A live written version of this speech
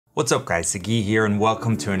What's up guys, Sagi here and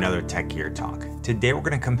welcome to another Tech Gear Talk. Today we're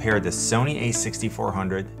going to compare the Sony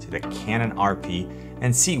A6400 to the Canon RP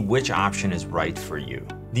and see which option is right for you.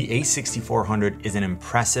 The A6400 is an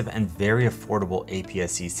impressive and very affordable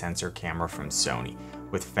APS-C sensor camera from Sony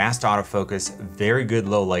with fast autofocus, very good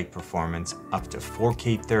low light performance, up to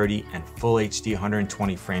 4K 30 and Full HD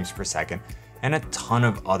 120 frames per second, and a ton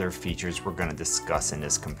of other features we're going to discuss in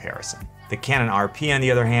this comparison. The Canon RP, on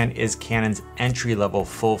the other hand, is Canon's entry-level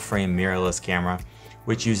full-frame mirrorless camera,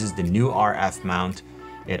 which uses the new RF mount.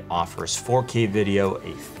 It offers 4K video,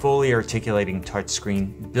 a fully articulating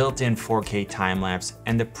touchscreen, built-in 4K time-lapse,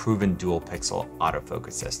 and the proven dual-pixel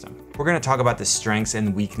autofocus system. We're going to talk about the strengths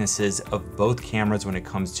and weaknesses of both cameras when it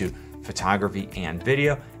comes to photography and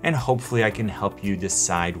video, and hopefully I can help you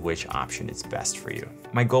decide which option is best for you.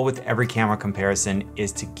 My goal with every camera comparison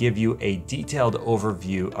is to give you a detailed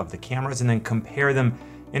overview of the cameras and then compare them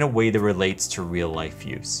in a way that relates to real life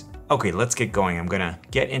use. Okay, let's get going. I'm gonna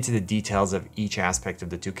get into the details of each aspect of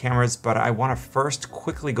the two cameras, but I wanna first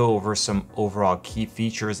quickly go over some overall key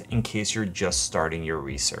features in case you're just starting your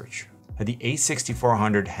research. The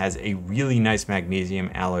A6400 has a really nice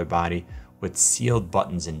magnesium alloy body with sealed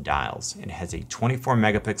buttons and dials. It has a 24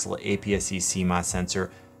 megapixel APS-C CMOS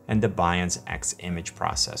sensor and the Bionz X image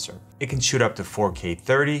processor. It can shoot up to 4K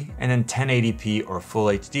 30 and then 1080p or Full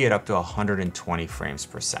HD at up to 120 frames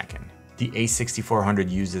per second. The A6400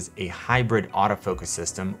 uses a hybrid autofocus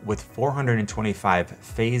system with 425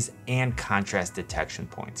 phase and contrast detection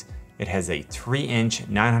points. It has a 3-inch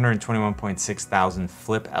 921.6 thousand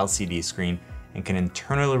flip LCD screen and can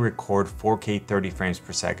internally record 4K 30 frames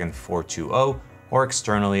per second 420 or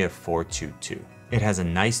externally at 422. It has a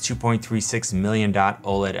nice 2.36 million dot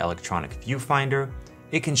OLED electronic viewfinder.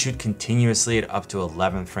 It can shoot continuously at up to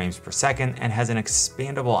 11 frames per second and has an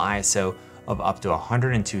expandable ISO of up to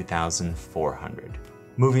 102,400.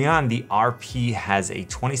 Moving on, the RP has a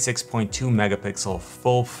 26.2 megapixel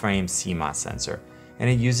full frame CMOS sensor, and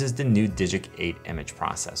it uses the new Digic 8 image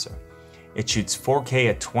processor. It shoots 4K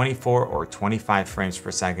at 24 or 25 frames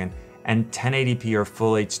per second and 1080p or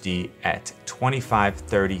Full HD at 25,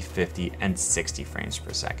 30, 50, and 60 frames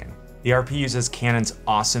per second. The RP uses Canon's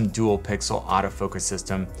awesome dual pixel autofocus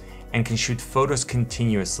system and can shoot photos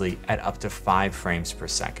continuously at up to 5 frames per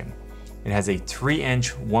second. It has a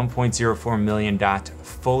 3-inch 1.04 million dot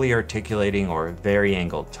fully articulating or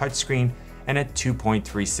vari-angled touchscreen and a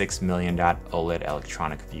 2.36 million dot OLED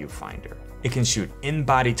electronic viewfinder. It can shoot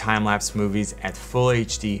in-body time-lapse movies at Full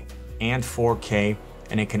HD and 4K,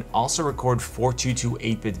 and it can also record 422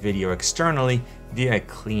 8-bit video externally via a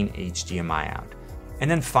clean HDMI out. And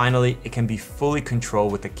then finally, it can be fully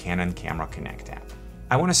controlled with the Canon Camera Connect app.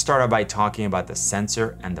 I want to start out by talking about the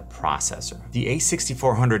sensor and the processor. The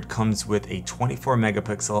A6400 comes with a 24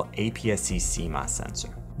 megapixel APS-C CMOS sensor.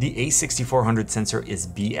 The A6400 sensor is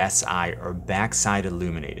BSI or backside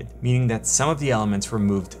illuminated, meaning that some of the elements were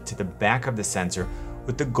moved to the back of the sensor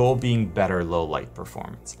with the goal being better low light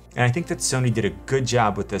performance. And I think that Sony did a good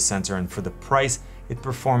job with this sensor, and for the price, it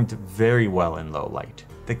performed very well in low light.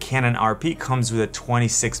 The Canon RP comes with a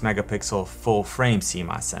 26 megapixel full frame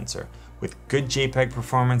CMOS sensor with good JPEG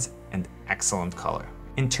performance and excellent color.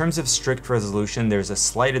 In terms of strict resolution, there's a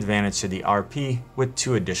slight advantage to the RP with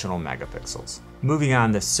 2 additional megapixels. Moving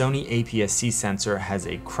on, the Sony APS-C sensor has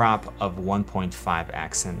a crop of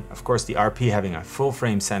 1.5x, and of course the RP, having a full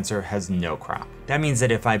frame sensor, has no crop. That means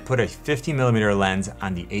that if I put a 50mm lens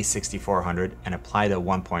on the A6400 and apply the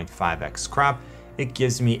 1.5x crop, it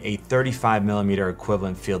gives me a 35mm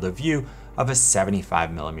equivalent field of view of a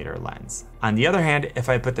 75mm lens. On the other hand, if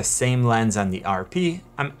I put the same lens on the RP,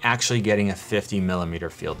 I'm actually getting a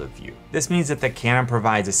 50mm field of view. This means that the Canon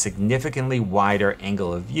provides a significantly wider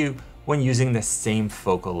angle of view when using the same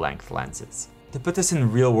focal length lenses. To put this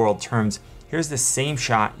in real world terms, here's the same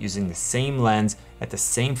shot using the same lens at the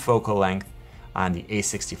same focal length on the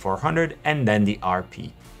A6400 and then the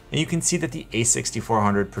RP. And you can see that the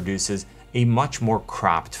A6400 produces a much more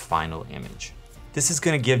cropped final image. This is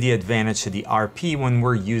going to give the advantage to the RP when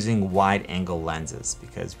we're using wide angle lenses,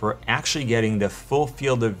 because we're actually getting the full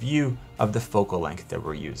field of view of the focal length that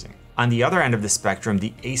we're using. On the other end of the spectrum,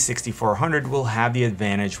 the A6400 will have the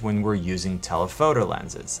advantage when we're using telephoto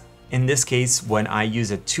lenses. In this case, when I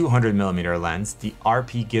use a 200mm lens, the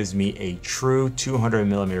RP gives me a true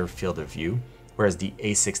 200mm field of view, whereas the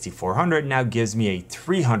A6400 now gives me a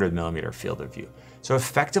 300mm field of view. So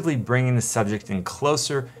effectively bringing the subject in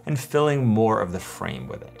closer and filling more of the frame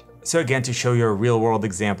with it. So again, to show you a real world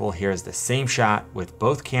example, here's the same shot with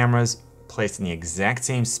both cameras placed in the exact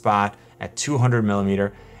same spot at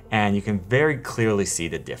 200mm, and you can very clearly see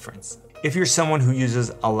the difference. If you're someone who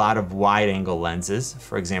uses a lot of wide-angle lenses,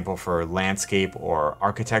 for example for landscape or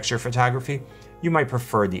architecture photography, you might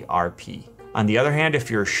prefer the RP. On the other hand,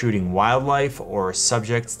 if you're shooting wildlife or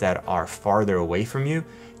subjects that are farther away from you,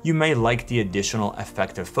 you may like the additional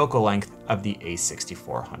effective focal length of the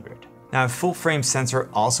A6400. Now, a full frame sensor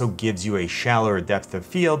also gives you a shallower depth of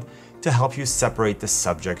field to help you separate the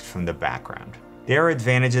subject from the background. There are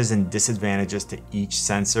advantages and disadvantages to each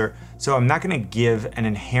sensor, so I'm not going to give an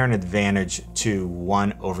inherent advantage to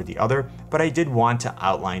one over the other, but I did want to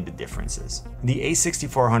outline the differences. The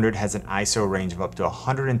A6400 has an ISO range of up to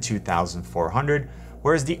 102,400,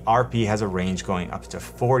 whereas the RP has a range going up to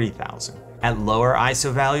 40,000. At lower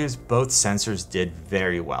ISO values, both sensors did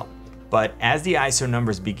very well, but as the ISO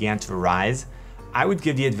numbers began to rise, I would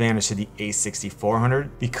give the advantage to the A6400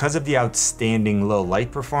 because of the outstanding low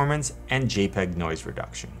light performance and JPEG noise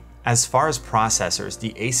reduction. As far as processors,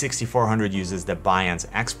 the A6400 uses the Biance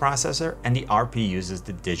X processor and the RP uses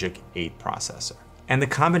the Digic 8 processor. And the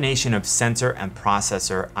combination of sensor and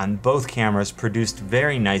processor on both cameras produced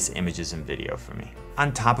very nice images and video for me.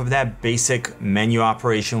 On top of that, basic menu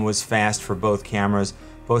operation was fast for both cameras.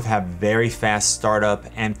 Both have very fast startup,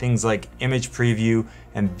 and things like image preview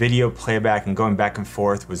and video playback and going back and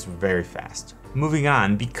forth was very fast. Moving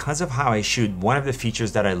on, because of how I shoot, one of the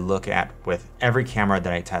features that I look at with every camera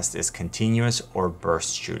that I test is continuous or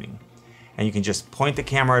burst shooting. And you can just point the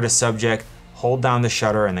camera at a subject, hold down the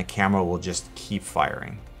shutter, and the camera will just keep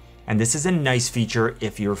firing. And this is a nice feature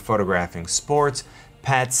if you're photographing sports,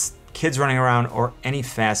 pets, kids running around, or any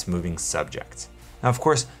fast-moving subject. Now, of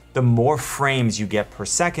course, the more frames you get per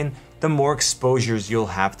second, the more exposures you'll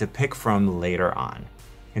have to pick from later on.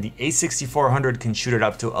 And the A6400 can shoot it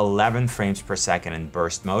up to 11 frames per second in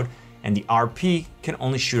burst mode, and the RP can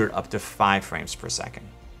only shoot it up to 5 frames per second.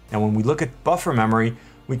 Now, when we look at buffer memory,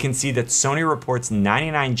 we can see that Sony reports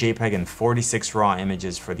 99 JPEG and 46 RAW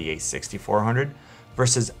images for the A6400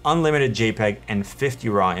 versus unlimited JPEG and 50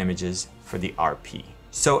 RAW images for the RP.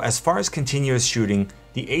 So as far as continuous shooting,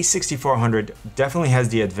 the A6400 definitely has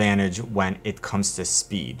the advantage when it comes to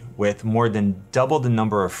speed, with more than double the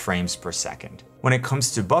number of frames per second. When it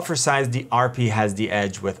comes to buffer size, the RP has the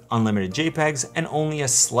edge with unlimited JPEGs and only a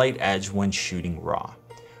slight edge when shooting RAW.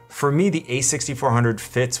 For me, the A6400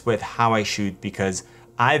 fits with how I shoot because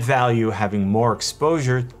I value having more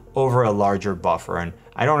exposure over a larger buffer, and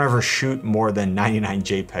I don't ever shoot more than 99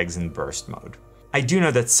 JPEGs in burst mode. I do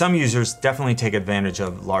know that some users definitely take advantage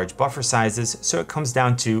of large buffer sizes, so it comes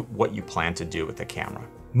down to what you plan to do with the camera.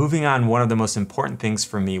 Moving on, one of the most important things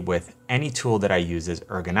for me with any tool that I use is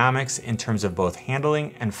ergonomics in terms of both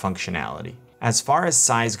handling and functionality. As far as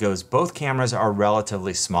size goes, both cameras are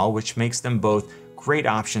relatively small, which makes them both great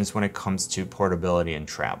options when it comes to portability and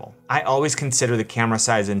travel. I always consider the camera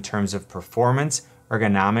size in terms of performance,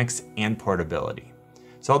 ergonomics, and portability.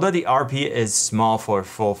 So although the RP is small for a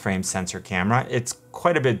full frame sensor camera, it's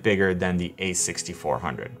quite a bit bigger than the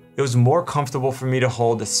A6400. It was more comfortable for me to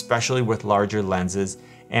hold, especially with larger lenses,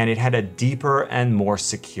 and it had a deeper and more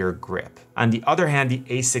secure grip. On the other hand, the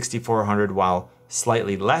A6400, while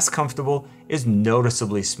slightly less comfortable, is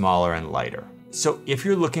noticeably smaller and lighter. So if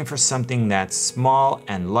you're looking for something that's small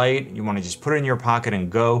and light, you want to just put it in your pocket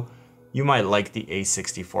and go, you might like the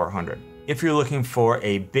A6400. If you're looking for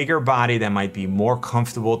a bigger body that might be more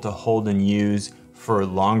comfortable to hold and use for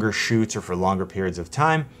longer shoots or for longer periods of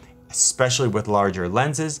time, especially with larger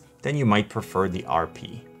lenses, then you might prefer the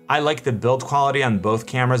RP. I like the build quality on both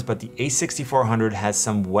cameras, but the A6400 has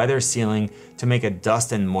some weather sealing to make it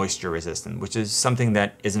dust and moisture resistant, which is something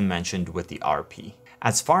that isn't mentioned with the RP.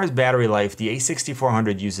 As far as battery life, the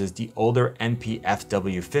A6400 uses the older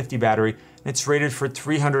NP-FW50 battery, and it's rated for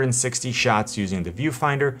 360 shots using the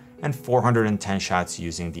viewfinder and 410 shots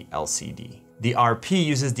using the LCD. The RP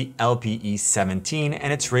uses the LPE17,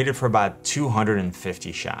 and it's rated for about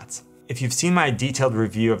 250 shots. If you've seen my detailed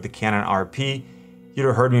review of the Canon RP, you'd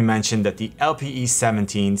have heard me mention that the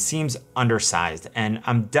LPE17 seems undersized, and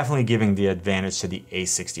I'm definitely giving the advantage to the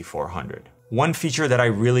A6400. One feature that I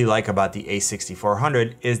really like about the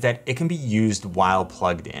A6400 is that it can be used while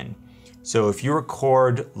plugged in. So if you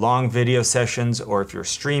record long video sessions or if you're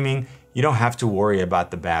streaming, you don't have to worry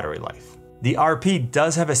about the battery life. The RP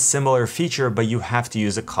does have a similar feature, but you have to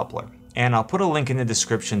use a coupler. And I'll put a link in the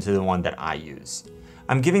description to the one that I use.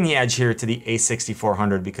 I'm giving the edge here to the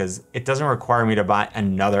A6400 because it doesn't require me to buy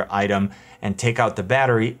another item and take out the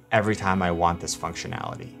battery every time I want this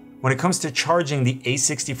functionality. When it comes to charging, the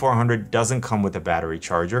A6400 doesn't come with a battery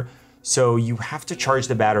charger, so you have to charge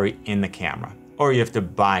the battery in the camera, or you have to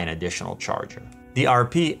buy an additional charger. The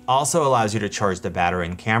RP also allows you to charge the battery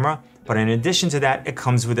in camera, but in addition to that, it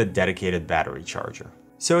comes with a dedicated battery charger.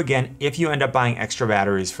 So again, if you end up buying extra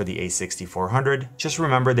batteries for the A6400, just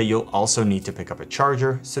remember that you'll also need to pick up a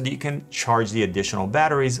charger so that you can charge the additional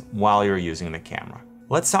batteries while you're using the camera.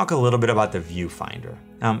 Let's talk a little bit about the viewfinder.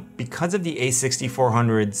 Because of the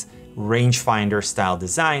A6400's rangefinder style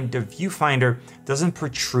design, the viewfinder doesn't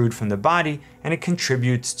protrude from the body and it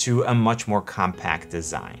contributes to a much more compact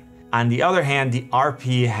design. On the other hand, the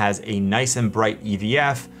RP has a nice and bright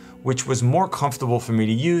EVF, which was more comfortable for me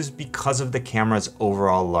to use because of the camera's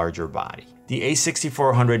overall larger body. The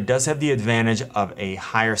A6400 does have the advantage of a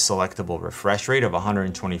higher selectable refresh rate of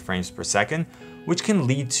 120 frames per second, which can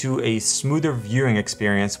lead to a smoother viewing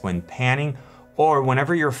experience when panning or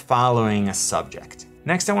whenever you're following a subject.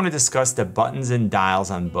 Next, I want to discuss the buttons and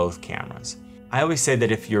dials on both cameras. I always say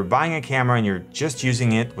that if you're buying a camera and you're just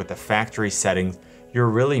using it with the factory settings, you're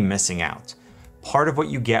really missing out. Part of what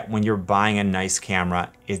you get when you're buying a nice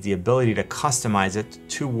camera is the ability to customize it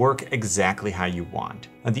to work exactly how you want.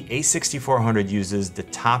 Now, the A6400 uses the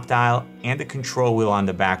top dial and the control wheel on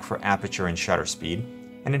the back for aperture and shutter speed,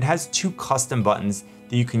 and it has two custom buttons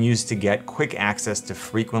that you can use to get quick access to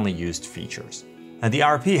frequently used features. Now, the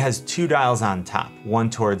RP has two dials on top, one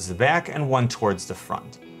towards the back and one towards the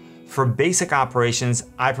front. For basic operations,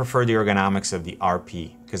 I prefer the ergonomics of the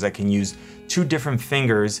RP because I can use two different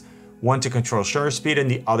fingers, one to control shutter speed and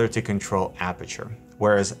the other to control aperture.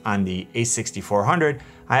 Whereas on the A6400,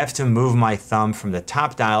 I have to move my thumb from the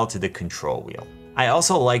top dial to the control wheel. I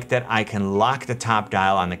also like that I can lock the top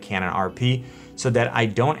dial on the Canon RP so that I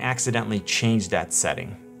don't accidentally change that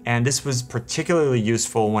setting. And this was particularly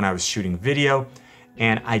useful when I was shooting video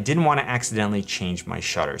and I didn't want to accidentally change my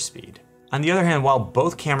shutter speed. On the other hand, while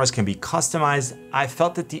both cameras can be customized, I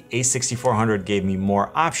felt that the A6400 gave me more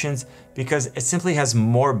options because it simply has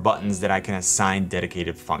more buttons that I can assign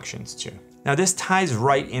dedicated functions to. Now this ties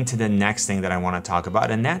right into the next thing that I want to talk about,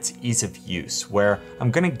 and that's ease of use, where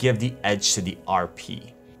I'm going to give the edge to the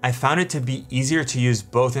RP. I found it to be easier to use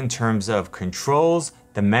both in terms of controls,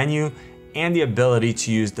 the menu, and the ability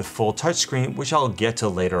to use the full touchscreen, which I'll get to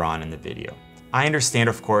later on in the video. I understand,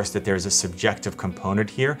 of course, that there's a subjective component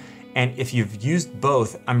here, and if you've used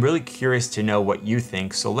both, I'm really curious to know what you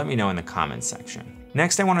think, so let me know in the comments section.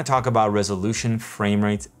 Next, I want to talk about resolution, frame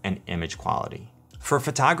rates, and image quality. For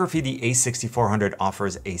photography, the A6400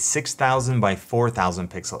 offers a 6000 by 4000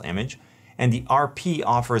 pixel image, and the RP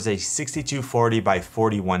offers a 6240 by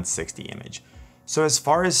 4160 image. So as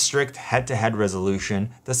far as strict head-to-head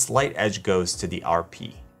resolution, the slight edge goes to the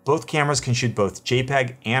RP. Both cameras can shoot both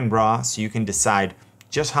JPEG and RAW, so you can decide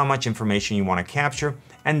just how much information you want to capture,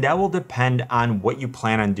 and that will depend on what you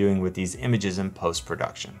plan on doing with these images in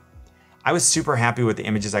post-production. I was super happy with the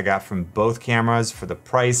images I got from both cameras for the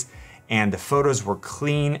price, and the photos were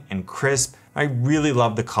clean and crisp. I really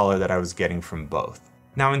loved the color that I was getting from both.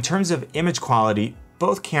 Now, in terms of image quality,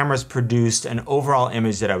 both cameras produced an overall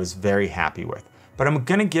image that I was very happy with, but I'm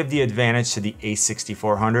gonna give the advantage to the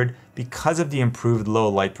A6400 because of the improved low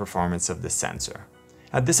light performance of the sensor.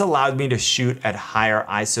 Now, this allowed me to shoot at higher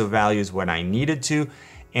ISO values when I needed to,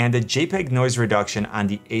 and the JPEG noise reduction on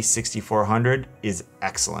the A6400 is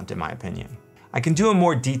excellent in my opinion. I can do a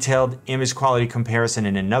more detailed image quality comparison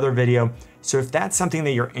in another video, so if that's something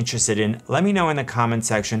that you're interested in, let me know in the comment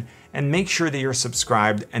section and make sure that you're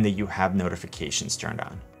subscribed and that you have notifications turned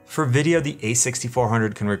on. For video, the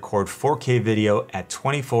A6400 can record 4K video at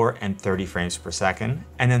 24 and 30 frames per second,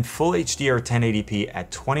 and then Full HD or 1080p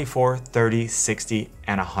at 24, 30, 60,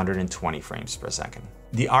 and 120 frames per second.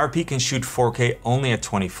 The RP can shoot 4K only at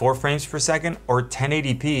 24 frames per second or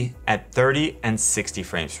 1080p at 30 and 60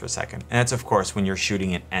 frames per second. And that's of course when you're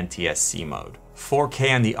shooting in NTSC mode.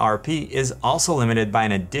 4K on the RP is also limited by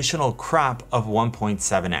an additional crop of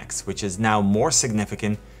 1.7x, which is now more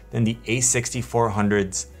significant than the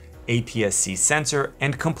A6400's APS-C sensor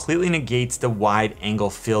and completely negates the wide angle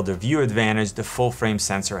field of view advantage the full frame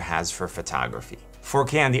sensor has for photography.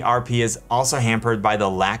 4K on the RP is also hampered by the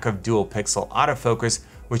lack of dual pixel autofocus,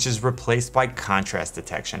 which is replaced by contrast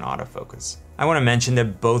detection autofocus. I want to mention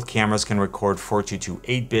that both cameras can record 422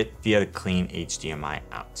 8-bit via the clean HDMI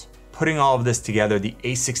out. Putting all of this together, the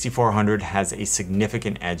A6400 has a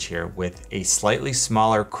significant edge here with a slightly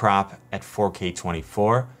smaller crop at 4K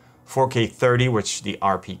 24, 4K 30, which the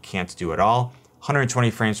RP can't do at all, 120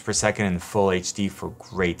 frames per second in full HD for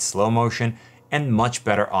great slow motion, and much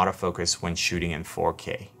better autofocus when shooting in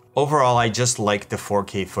 4K. Overall, I just like the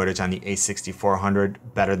 4K footage on the A6400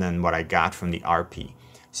 better than what I got from the RP.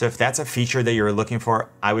 So if that's a feature that you're looking for,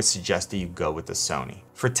 I would suggest that you go with the Sony.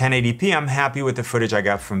 For 1080p, I'm happy with the footage I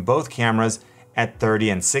got from both cameras at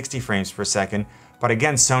 30 and 60 frames per second. But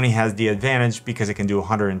again, Sony has the advantage because it can do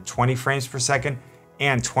 120 frames per second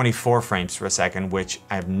and 24 frames per second, which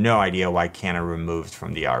I have no idea why Canon removed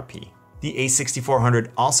from the RP. The A6400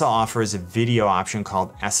 also offers a video option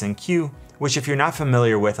called S&Q, which if you're not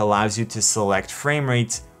familiar with, allows you to select frame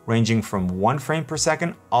rates ranging from 1 frame per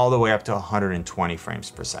second all the way up to 120 frames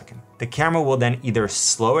per second. The camera will then either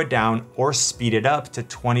slow it down or speed it up to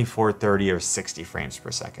 24, 30, or 60 frames per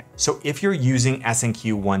second. So if you're using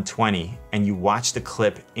S&Q 120 and you watch the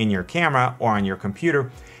clip in your camera or on your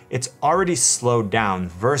computer, it's already slowed down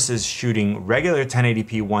versus shooting regular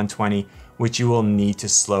 1080p 120, which you will need to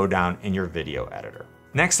slow down in your video editor.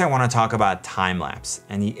 Next, I want to talk about time-lapse,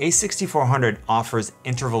 and the A6400 offers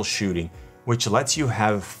interval shooting, which lets you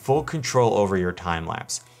have full control over your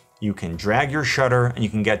time-lapse. You can drag your shutter and you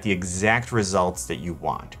can get the exact results that you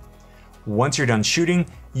want. Once you're done shooting,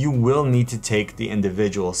 you will need to take the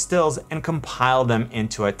individual stills and compile them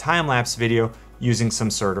into a time-lapse video using some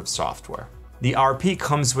sort of software. The RP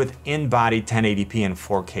comes with in-body 1080p and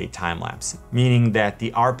 4K time-lapse, meaning that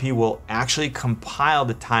the RP will actually compile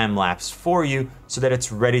the time-lapse for you so that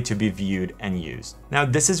it's ready to be viewed and used. Now,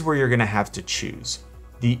 this is where you're gonna have to choose.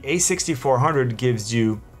 The A6400 gives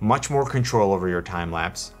you much more control over your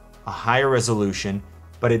time-lapse, a higher resolution,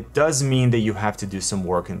 but it does mean that you have to do some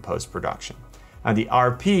work in post-production. Now, the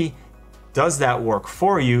RP does that work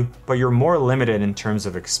for you, but you're more limited in terms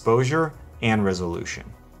of exposure and resolution.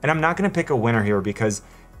 And I'm not gonna pick a winner here because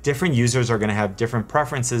different users are gonna have different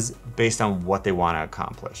preferences based on what they wanna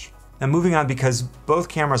accomplish. Now moving on, because both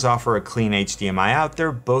cameras offer a clean HDMI out,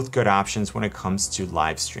 they're both good options when it comes to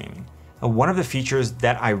live streaming. Now, one of the features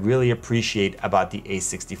that I really appreciate about the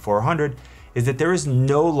A6400 is that there is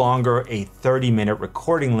no longer a 30-minute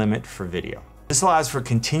recording limit for video. This allows for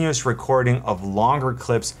continuous recording of longer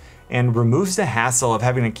clips and removes the hassle of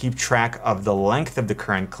having to keep track of the length of the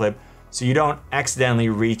current clip so you don't accidentally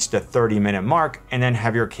reach the 30-minute mark and then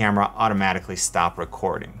have your camera automatically stop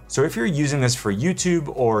recording. So if you're using this for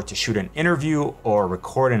YouTube or to shoot an interview or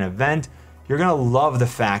record an event, you're gonna love the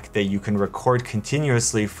fact that you can record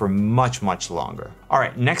continuously for much, much longer. All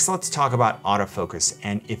right, next let's talk about autofocus.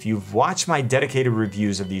 And if you've watched my dedicated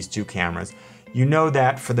reviews of these two cameras, you know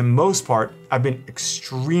that for the most part, I've been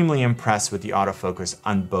extremely impressed with the autofocus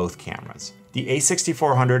on both cameras. The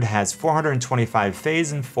A6400 has 425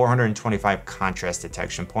 phase and 425 contrast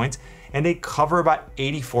detection points, and they cover about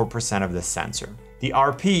 84% of the sensor. The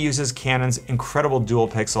RP uses Canon's incredible dual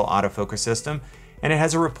pixel autofocus system, and it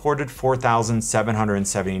has a reported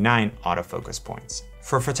 4,779 autofocus points.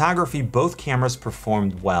 For photography, both cameras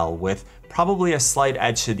performed well, with probably a slight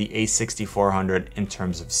edge to the A6400 in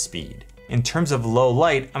terms of speed. In terms of low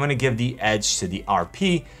light, I'm gonna give the edge to the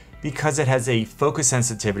RP because it has a focus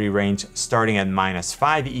sensitivity range starting at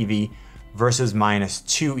 -5 EV versus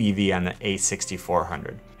 -2 EV on the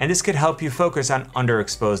A6400. And this could help you focus on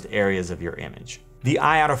underexposed areas of your image. The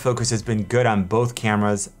eye autofocus has been good on both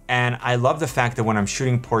cameras, and I love the fact that when I'm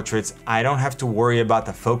shooting portraits, I don't have to worry about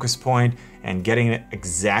the focus point and getting it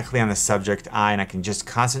exactly on the subject eye, and I can just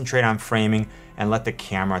concentrate on framing and let the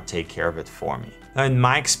camera take care of it for me. Now, in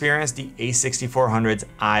my experience, the A6400's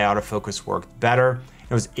eye autofocus worked better.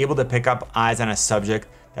 It was able to pick up eyes on a subject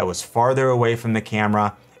that was farther away from the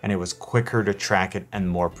camera, and it was quicker to track it and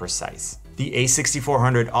more precise. The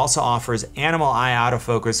A6400 also offers animal eye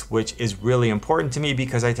autofocus, which is really important to me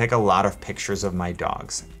because I take a lot of pictures of my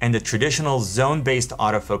dogs. And the traditional zone-based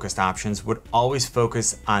autofocus options would always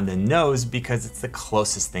focus on the nose because it's the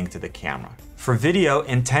closest thing to the camera. For video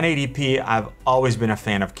in 1080p, I've always been a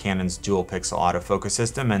fan of Canon's dual pixel autofocus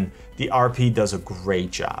system, and the RP does a great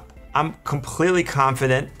job. I'm completely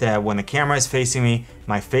confident that when the camera is facing me,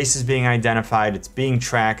 my face is being identified, it's being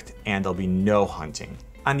tracked, and there'll be no hunting.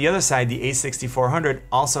 On the other side, the A6400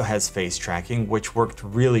 also has face tracking, which worked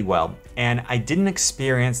really well, and I didn't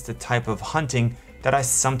experience the type of hunting that I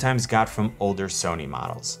sometimes got from older Sony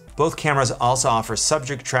models. Both cameras also offer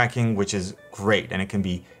subject tracking, which is great, and it can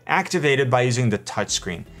be activated by using the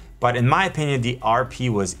touchscreen, but in my opinion, the RP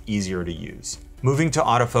was easier to use. Moving to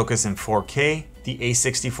autofocus in 4K, the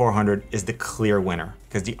A6400 is the clear winner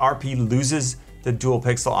because the RP loses the dual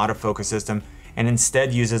pixel autofocus system and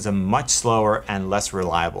instead uses a much slower and less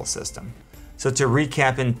reliable system. So to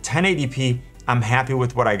recap, in 1080p, I'm happy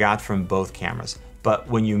with what I got from both cameras. But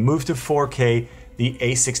when you move to 4K, the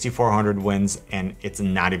A6400 wins, and it's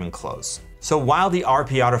not even close. So while the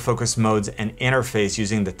RP autofocus modes and interface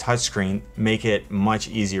using the touchscreen make it much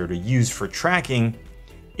easier to use for tracking,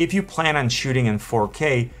 if you plan on shooting in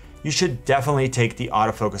 4K, you should definitely take the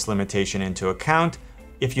autofocus limitation into account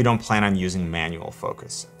if you don't plan on using manual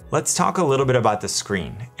focus. Let's talk a little bit about the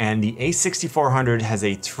screen. And the A6400 has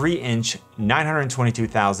a 3-inch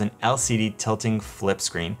 922,000 LCD tilting flip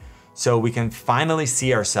screen, so we can finally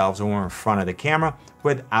see ourselves when we're in front of the camera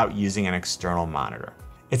without using an external monitor.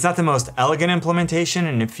 It's not the most elegant implementation,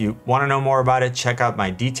 and if you want to know more about it, check out my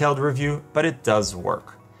detailed review, but it does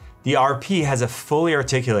work. The RP has a fully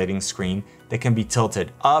articulating screen that can be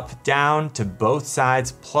tilted up, down, to both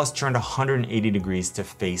sides, plus turned 180 degrees to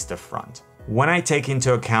face the front. When I take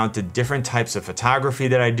into account the different types of photography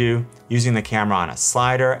that I do, using the camera on a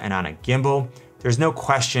slider and on a gimbal, there's no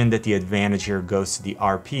question that the advantage here goes to the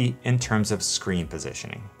RP in terms of screen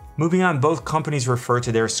positioning. Moving on, both companies refer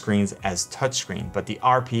to their screens as touchscreen, but the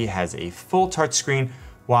RP has a full touchscreen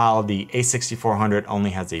while the A6400 only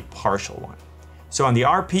has a partial one. So on the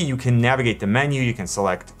RP, you can navigate the menu, you can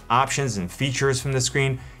select options and features from the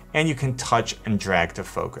screen, and you can touch and drag to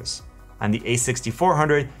focus. On the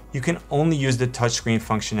A6400, you can only use the touchscreen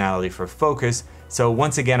functionality for focus, so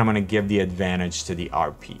once again, I'm going to give the advantage to the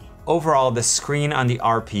RP. Overall, the screen on the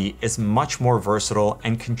RP is much more versatile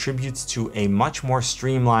and contributes to a much more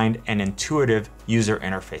streamlined and intuitive user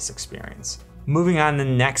interface experience. Moving on, the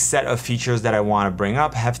next set of features that I want to bring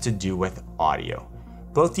up have to do with audio.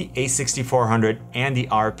 Both the A6400 and the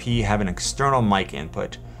RP have an external mic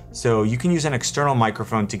input, so you can use an external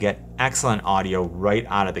microphone to get excellent audio right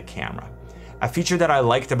out of the camera. A feature that I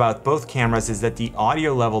liked about both cameras is that the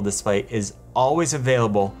audio level display is always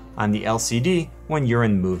available on the LCD when you're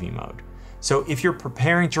in movie mode. So if you're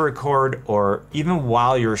preparing to record or even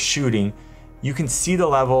while you're shooting, you can see the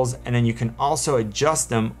levels and then you can also adjust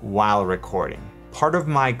them while recording. Part of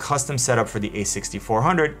my custom setup for the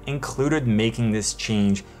A6400 included making this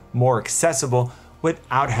change more accessible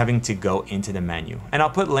without having to go into the menu. And I'll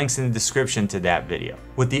put links in the description to that video.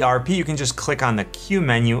 With the RP, you can just click on the Q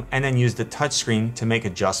menu and then use the touchscreen to make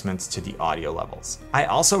adjustments to the audio levels. I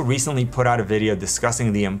also recently put out a video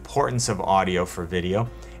discussing the importance of audio for video,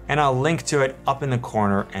 and I'll link to it up in the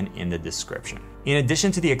corner and in the description. In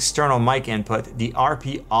addition to the external mic input, the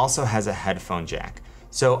RP also has a headphone jack,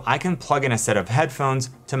 so I can plug in a set of headphones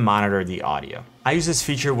to monitor the audio. I use this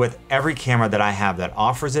feature with every camera that I have that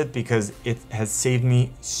offers it because it has saved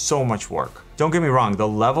me so much work. Don't get me wrong, the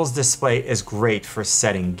levels display is great for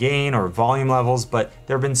setting gain or volume levels, but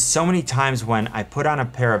there have been so many times when I put on a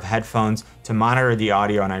pair of headphones to monitor the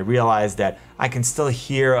audio and I realized that I can still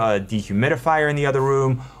hear a dehumidifier in the other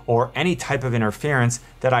room or any type of interference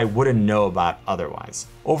that I wouldn't know about otherwise.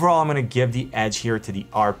 Overall, I'm gonna give the edge here to the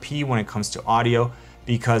RP when it comes to audio,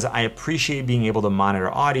 because I appreciate being able to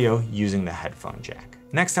monitor audio using the headphone jack.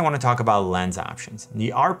 Next, I want to talk about lens options. The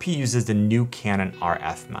RP uses the new Canon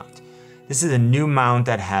RF mount. This is a new mount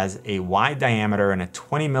that has a wide diameter and a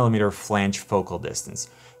 20mm flange focal distance.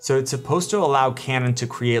 So it's supposed to allow Canon to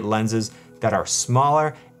create lenses that are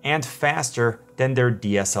smaller and faster than their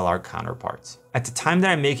DSLR counterparts. At the time that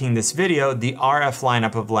I'm making this video, the RF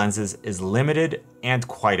lineup of lenses is limited and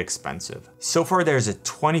quite expensive. So far, there's a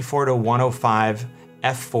 24-105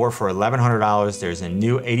 f4 for $1,100. There's a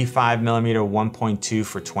new 85mm 1.2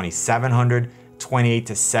 for $2,700,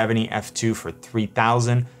 28-70 f2 for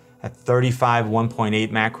 $3,000, a 35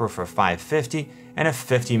 1.8 macro for $550, and a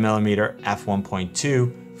 50mm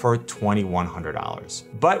f1.2 for $2,100.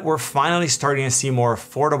 But we're finally starting to see more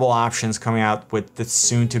affordable options coming out with the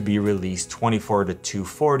soon-to-be released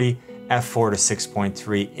 24-240 f4 to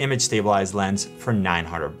 6.3 image stabilized lens for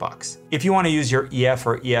 $900. If you want to use your EF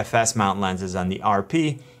or EFS mount lenses on the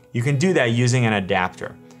RP, you can do that using an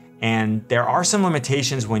adapter. And there are some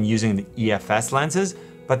limitations when using the EFS lenses,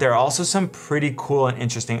 but there are also some pretty cool and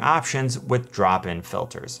interesting options with drop-in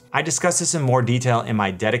filters. I discuss this in more detail in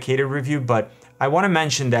my dedicated review, but I want to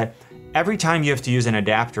mention that every time you have to use an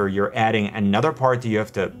adapter, you're adding another part that you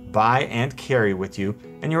have to buy and carry with you,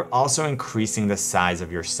 and you're also increasing the size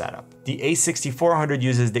of your setup. The A6400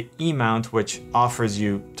 uses the E-mount, which offers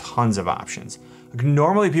you tons of options.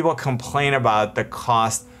 Normally people complain about the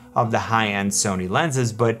cost of the high-end Sony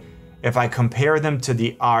lenses, but if I compare them to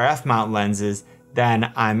the RF mount lenses,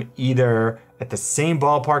 then I'm either at the same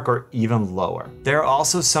ballpark or even lower. There are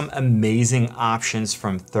also some amazing options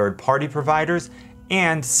from third-party providers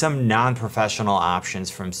and some non-professional options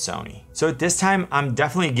from Sony. So at this time, I'm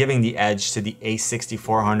definitely giving the edge to the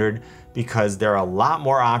A6400 because there are a lot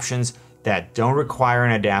more options that don't require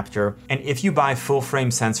an adapter. And if you buy full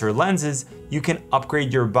frame sensor lenses, you can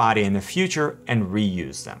upgrade your body in the future and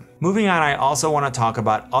reuse them. Moving on, I also want to talk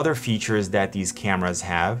about other features that these cameras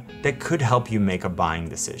have that could help you make a buying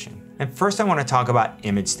decision. And first I want to talk about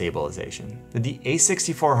image stabilization. The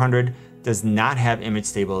A6400 does not have image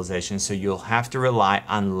stabilization, so you'll have to rely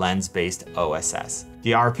on lens-based OSS.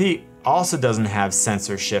 The RP also doesn't have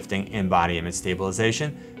sensor shifting in-body image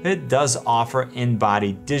stabilization, but it does offer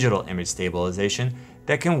in-body digital image stabilization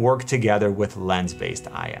that can work together with lens-based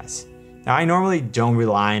IS. Now, I normally don't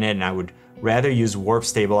rely on it, and I would rather use Warp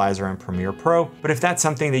Stabilizer in Premiere Pro, but if that's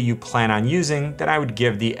something that you plan on using, then I would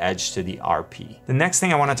give the edge to the RP. The next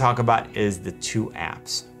thing I want to talk about is the two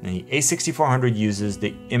apps. The A6400 uses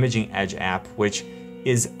the Imaging Edge app, which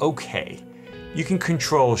is okay. You can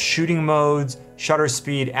control shooting modes, shutter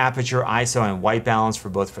speed, aperture, ISO, and white balance for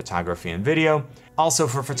both photography and video. Also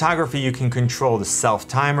for photography, you can control the self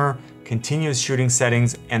timer, continuous shooting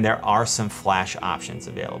settings, and there are some flash options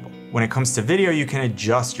available. When it comes to video, you can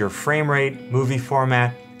adjust your frame rate, movie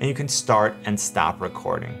format, and you can start and stop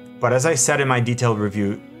recording. But as I said in my detailed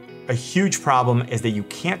review, a huge problem is that you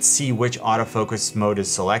can't see which autofocus mode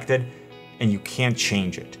is selected, and you can't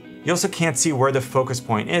change it. You also can't see where the focus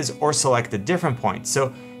point is or select a different point.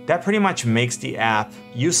 So that pretty much makes the app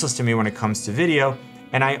useless to me when it comes to video,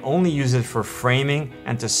 and I only use it for framing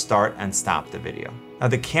and to start and stop the video. Now,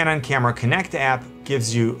 the Canon Camera Connect app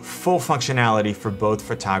gives you full functionality for both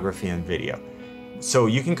photography and video. So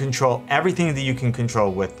you can control everything that you can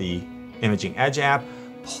control with the Imaging Edge app,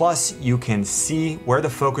 plus you can see where the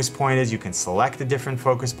focus point is, you can select a different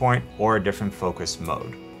focus point or a different focus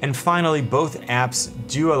mode. And finally, both apps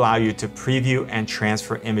do allow you to preview and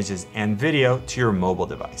transfer images and video to your mobile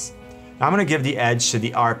device. Now, I'm gonna give the edge to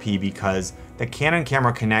the RP because the Canon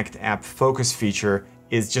Camera Connect app focus feature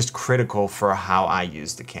is just critical for how I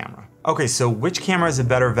use the camera. Okay, so which camera is a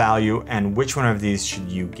better value and which one of these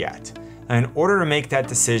should you get? And in order to make that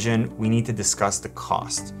decision, we need to discuss the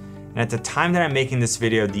cost. And at the time that I'm making this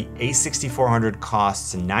video, the A6400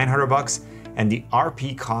 costs $900 and the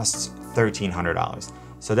RP costs $1,300.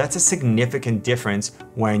 So that's a significant difference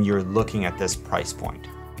when you're looking at this price point.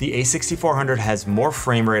 The A6400 has more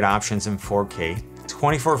frame rate options in 4K,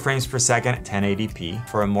 24 frames per second at 1080p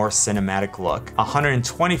for a more cinematic look,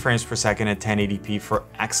 120 frames per second at 1080p for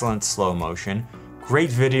excellent slow motion, great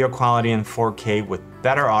video quality in 4K with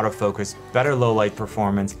better autofocus, better low light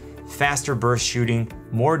performance, faster burst shooting,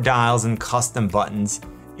 more dials and custom buttons,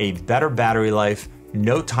 a better battery life,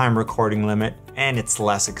 no time recording limit, and it's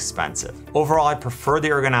less expensive. Overall, I prefer the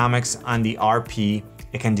ergonomics on the RP.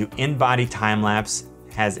 It can do in-body time-lapse,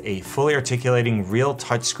 has a fully articulating real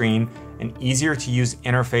touchscreen, an easier to use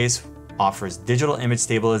interface, offers digital image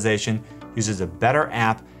stabilization, uses a better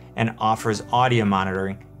app, and offers audio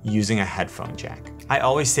monitoring using a headphone jack. I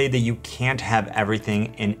always say that you can't have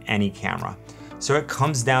everything in any camera. So it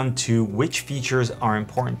comes down to which features are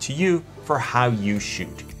important to you for how you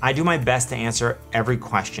shoot. I do my best to answer every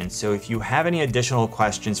question, so if you have any additional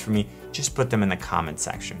questions for me, just put them in the comment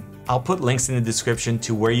section. I'll put links in the description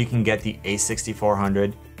to where you can get the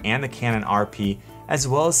A6400 and the Canon RP, as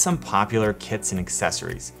well as some popular kits and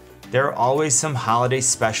accessories. There are always some holiday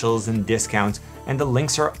specials and discounts, and the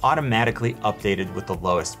links are automatically updated with the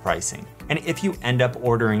lowest pricing. And if you end up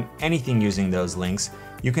ordering anything using those links,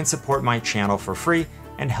 you can support my channel for free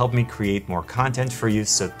and help me create more content for you,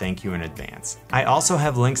 so thank you in advance. I also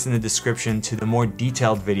have links in the description to the more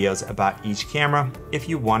detailed videos about each camera if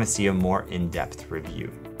you want to see a more in-depth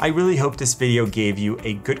review. I really hope this video gave you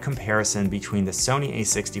a good comparison between the Sony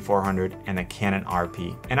A6400 and the Canon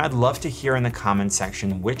RP, and I'd love to hear in the comment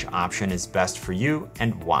section which option is best for you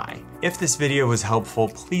and why. If this video was helpful,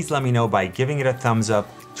 please let me know by giving it a thumbs up,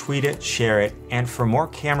 tweet it, share it, and for more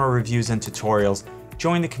camera reviews and tutorials,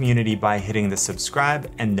 join the community by hitting the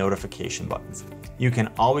subscribe and notification buttons. You can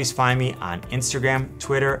always find me on Instagram,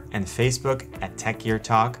 Twitter, and Facebook at Tech Gear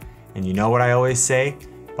Talk, and you know what I always say,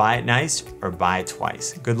 buy it nice or buy it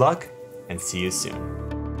twice. Good luck and see you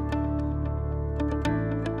soon.